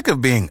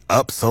of being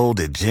upsold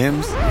at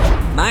gyms?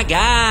 My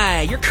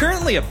guy, you're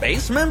currently a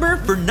base member?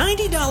 For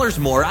 $90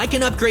 more, I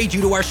can upgrade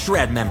you to our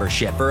Shred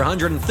membership. For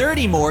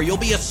 $130 more, you'll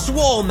be a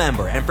Swole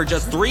member. And for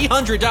just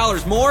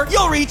 $300 more,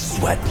 you'll reach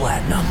Sweat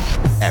Platinum.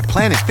 At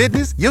Planet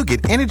Fitness, you'll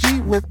get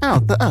energy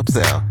without the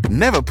upsell.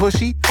 Never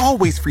pushy,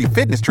 always free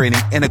fitness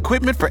training and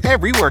equipment for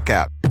every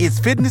workout. It's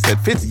fitness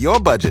that fits your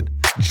budget.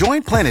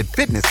 Join Planet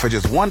Fitness for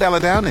just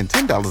 $1 down and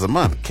 $10 a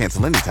month.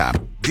 Cancel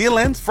anytime. Deal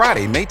ends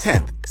Friday, May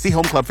 10th. See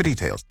Home Club for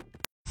details.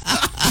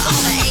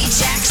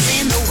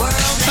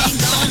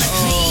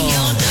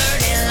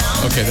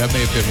 Okay, that may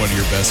have been one of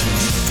your best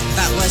ones.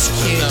 That was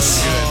cute. That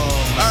was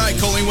good. All right,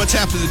 Colleen, what's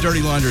happened to the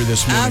Dirty Laundry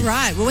this morning? All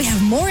right. Well, we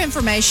have more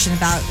information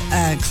about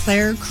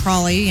Claire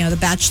Crawley, the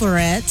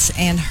Bachelorette,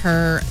 and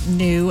her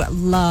new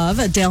love,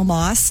 Adele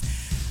Moss.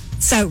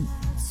 So,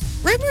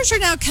 rumors are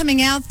now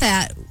coming out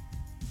that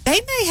they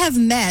may have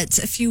met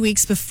a few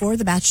weeks before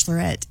the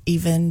Bachelorette,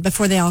 even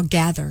before they all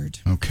gathered.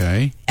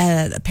 Okay.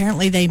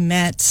 Apparently, they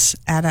met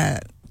at a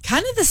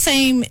kind of the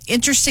same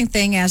interesting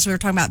thing as we were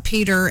talking about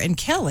Peter and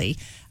Kelly.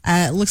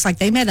 It looks like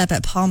they met up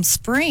at Palm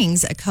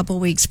Springs a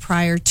couple weeks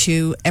prior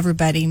to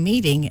everybody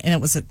meeting. And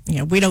it was,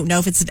 we don't know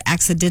if it's an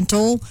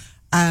accidental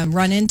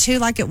run into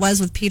like it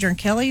was with Peter and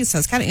Kelly. So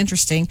it's kind of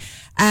interesting.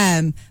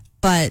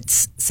 But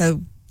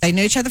so they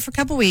knew each other for a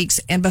couple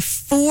weeks. And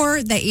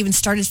before they even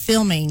started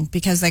filming,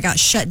 because they got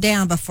shut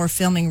down before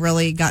filming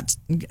really got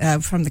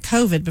from the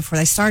COVID before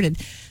they started.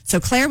 So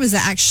Claire was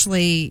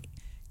actually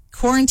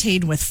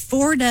quarantined with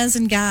 4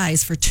 dozen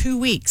guys for 2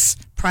 weeks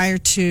prior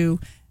to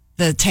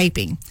the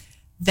taping.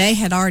 They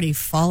had already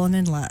fallen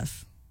in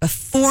love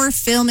before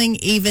filming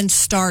even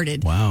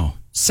started. Wow.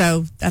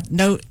 So it's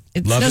no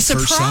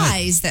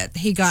surprise that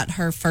he got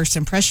her first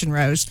impression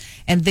rose.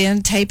 And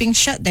then taping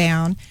shut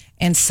down.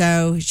 And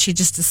so she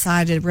just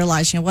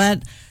realized,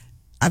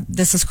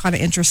 this is quite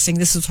interesting.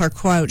 This is her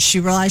quote. She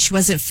realized she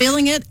wasn't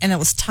feeling it, and it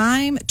was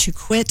time to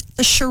quit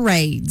the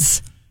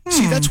charades.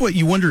 See, that's what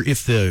you wonder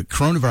if the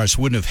coronavirus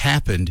wouldn't have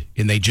happened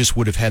and they just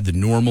would have had the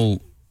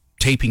normal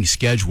taping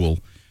schedule.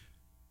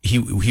 He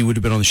would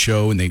have been on the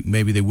show, and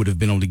maybe they would have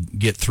been able to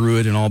get through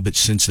it and all. But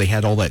since they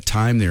had all that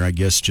time there, I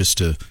guess just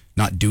to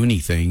not do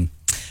anything,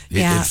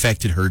 it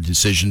affected her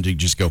decision to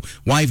just go.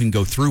 Why even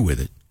go through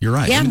with it? You're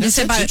right. Yeah, that's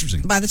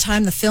interesting. By the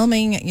time the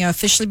filming,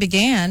 officially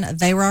began,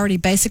 they were already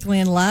basically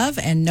in love,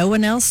 and no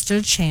one else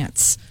stood a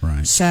chance.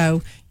 Right.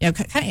 So,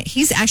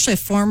 he's actually a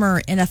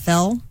former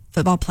NFL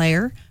football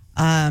player.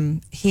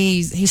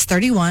 He's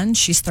 31.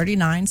 She's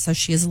 39, so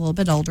she is a little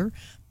bit older.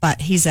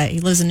 But he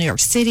lives in New York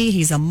City.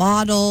 He's a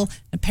model.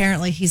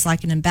 Apparently, he's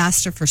like an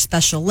ambassador for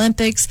Special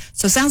Olympics.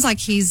 So it sounds like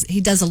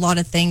he does a lot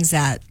of things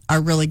that are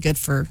really good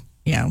for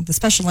the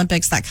Special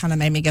Olympics. That kind of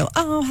made me go,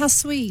 oh, how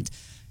sweet.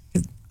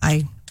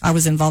 I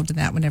was involved in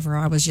that whenever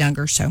I was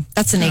younger. So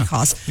that's a neat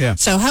cause. Yeah.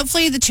 So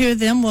hopefully the two of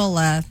them will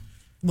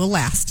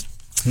last.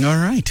 All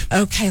right.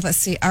 Okay, let's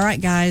see. All right,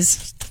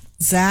 guys.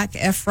 Zac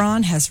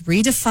Efron has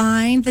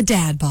redefined the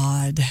dad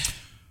bod.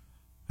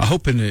 I'm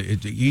hoping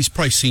he's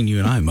probably seen you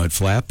and I,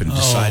 Mudflap, and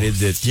decided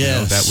that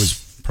that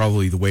was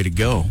probably the way to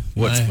go.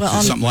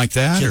 Something like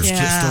that? Kids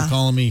still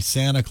calling me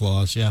Santa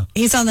Claus, yeah.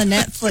 He's on the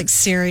Netflix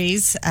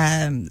series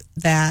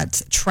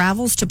that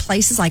travels to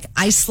places like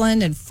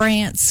Iceland and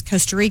France,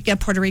 Costa Rica,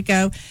 Puerto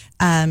Rico.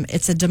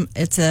 It's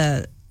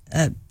a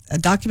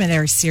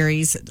documentary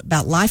series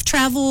about life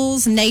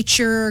travels,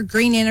 nature,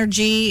 green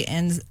energy,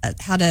 and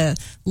how to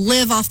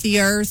live off the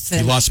earth.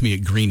 You lost me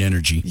at green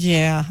energy.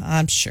 Yeah,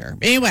 I'm sure.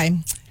 Anyway,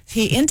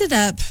 he ended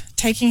up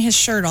taking his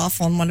shirt off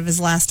on one of his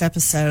last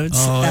episodes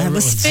that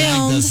was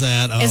filmed. Does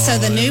that. And so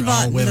the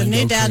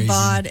new dad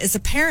bod is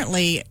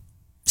apparently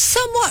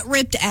somewhat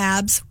ripped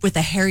abs with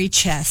a hairy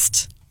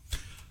chest.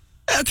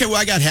 Okay, well,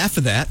 I got half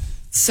of that.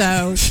 So,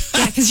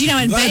 yeah, because, in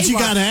Glad Baywatch. you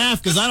got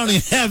half, because I don't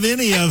even have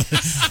any of it.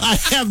 I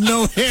have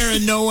no hair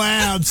and no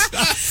abs.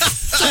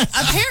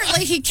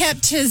 Apparently, he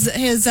kept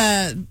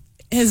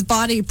his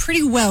body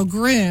pretty well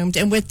groomed,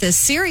 and with this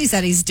series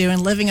that he's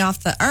doing, living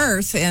off the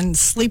earth and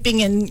sleeping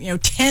in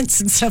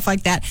tents and stuff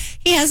like that,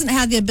 he hasn't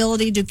had the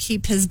ability to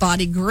keep his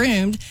body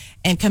groomed.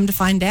 And come to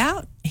find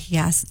out, he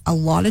has a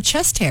lot of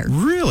chest hair.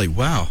 Really?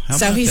 Wow. How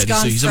about he's that?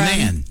 gone So he's a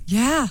man.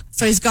 Yeah.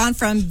 So he's gone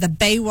from the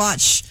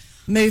Baywatch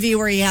movie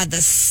where he had the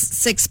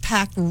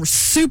 6-pack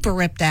super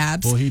ripped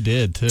abs. Well, he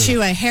did too.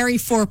 To a hairy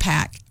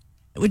 4-pack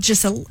with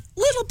just a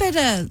little bit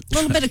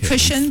of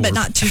cushion, but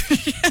not too.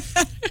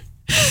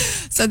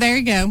 So there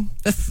you go.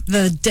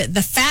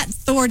 The fat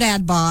Thor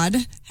dad bod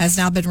has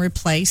now been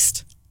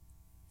replaced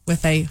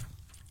with a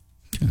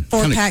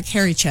 4-pack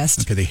hairy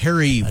chest. Okay, the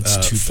hairy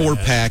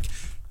 4-pack.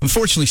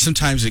 Unfortunately,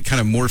 sometimes it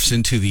kind of morphs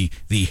into the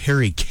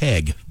hairy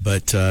keg,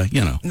 but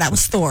that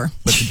was Thor.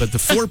 But the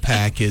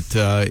 4-pack,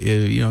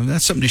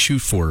 that's something to shoot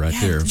for right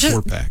there.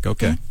 4-pack,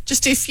 okay.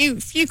 Just do a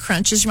few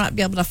crunches. You might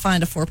be able to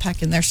find a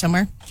 4-pack in there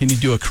somewhere. Can you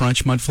do a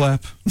crunch,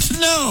 Mudflap?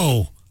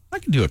 No. I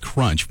can do a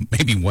crunch,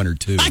 maybe one or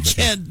two. I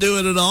can't do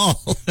it at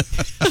all.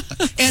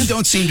 And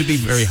don't seem to be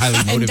very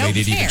highly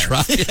motivated to even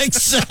try.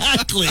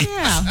 Exactly.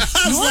 Yeah.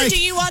 Nor do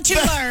you want to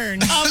learn.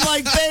 I'm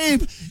like,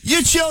 babe,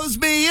 you chose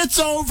me. It's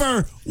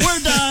over. We're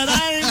done.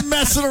 I ain't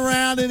messing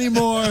around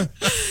anymore.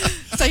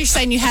 So you're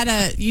saying you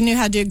knew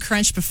how to do a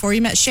crunch before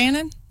you met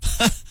Shannon?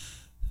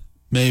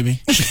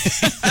 Maybe.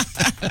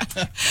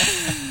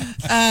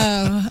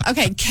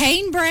 Okay,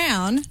 Kane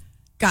Brown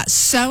got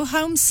so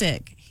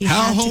homesick.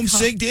 How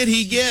homesick did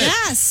he get?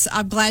 Yes,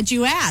 I'm glad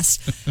you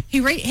asked.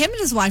 Him and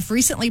his wife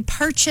recently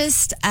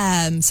purchased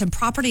some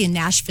property in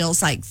Nashville.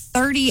 It's like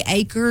 30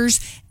 acres,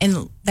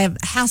 and they have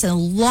a house and a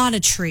lot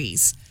of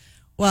trees.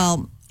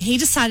 Well, he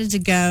decided to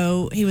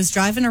go. He was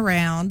driving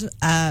around,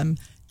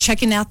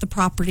 checking out the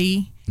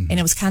property, and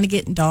it was kind of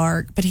getting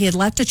dark. But he had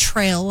left a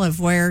trail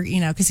of where,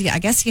 because I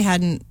guess he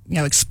hadn't,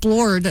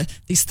 explored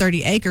these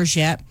 30 acres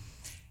yet.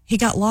 He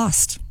got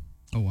lost.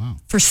 Oh, wow.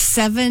 For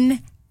 7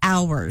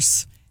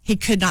 hours. He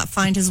could not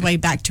find his way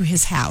back to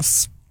his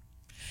house.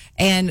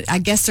 And I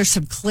guess there's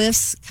some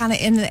cliffs kind of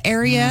in the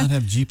area. Not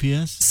have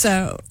GPS?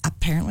 So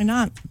apparently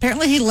not.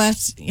 Apparently he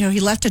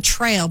left a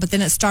trail, but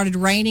then it started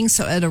raining,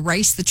 so it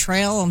erased the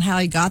trail on how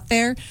he got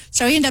there.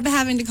 So he ended up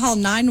having to call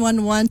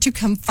 911 to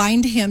come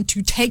find him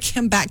to take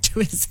him back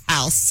to his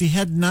house. He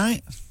had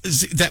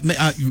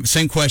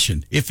Same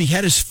question. If he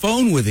had his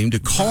phone with him to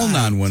call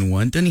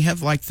 911, didn't he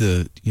have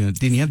didn't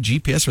he have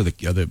GPS or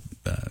the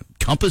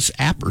Compass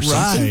app or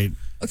something? Right.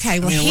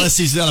 Okay, well, unless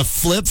he's got a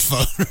flip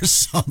phone or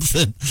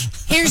something.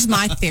 Here's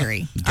my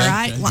theory, all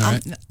right? Well,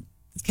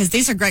 because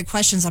these are great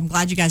questions. I'm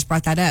glad you guys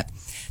brought that up.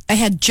 They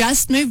had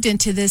just moved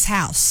into this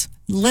house.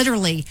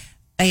 Literally,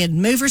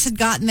 movers had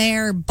gotten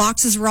there,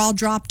 boxes were all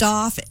dropped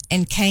off,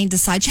 and Kane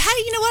decided,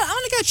 hey, you know what? I'm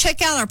going to go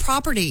check out our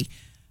property.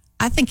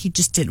 I think he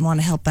just didn't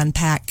want to help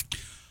unpack.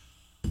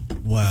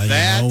 Well,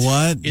 that you know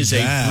what? Is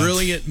a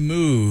brilliant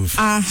move.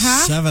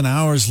 7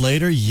 hours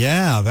later,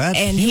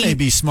 he may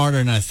be smarter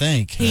than I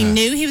think. He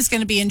knew he was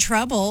going to be in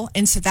trouble,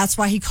 and so that's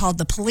why he called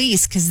the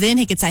police, because then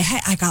he could say,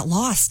 hey, I got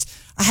lost.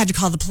 I had to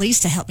call the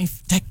police to help me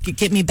to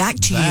get me back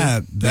to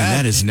you.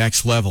 That is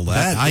next level.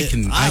 I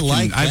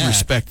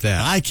respect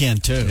that. I can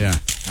too. Yeah.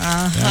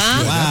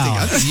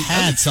 Wow.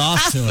 Hats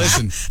off to him.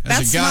 Listen,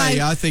 as a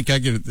guy, I think I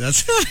get it.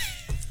 That's.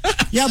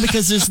 Yeah,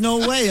 because there's no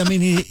way. I mean,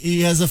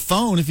 he has a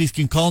phone. If he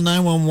can call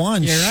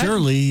 911,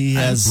 surely he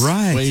has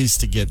ways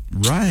to get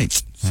right.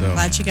 So I'm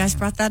glad you guys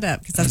brought that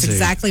up, because that's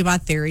exactly my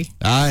theory.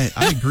 I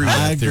agree with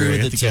that theory.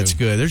 I think that's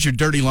good. There's your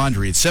dirty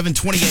laundry at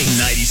 7:28.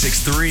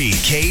 96.3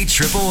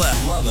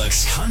 KXXX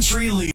Lubbock's Country Leader.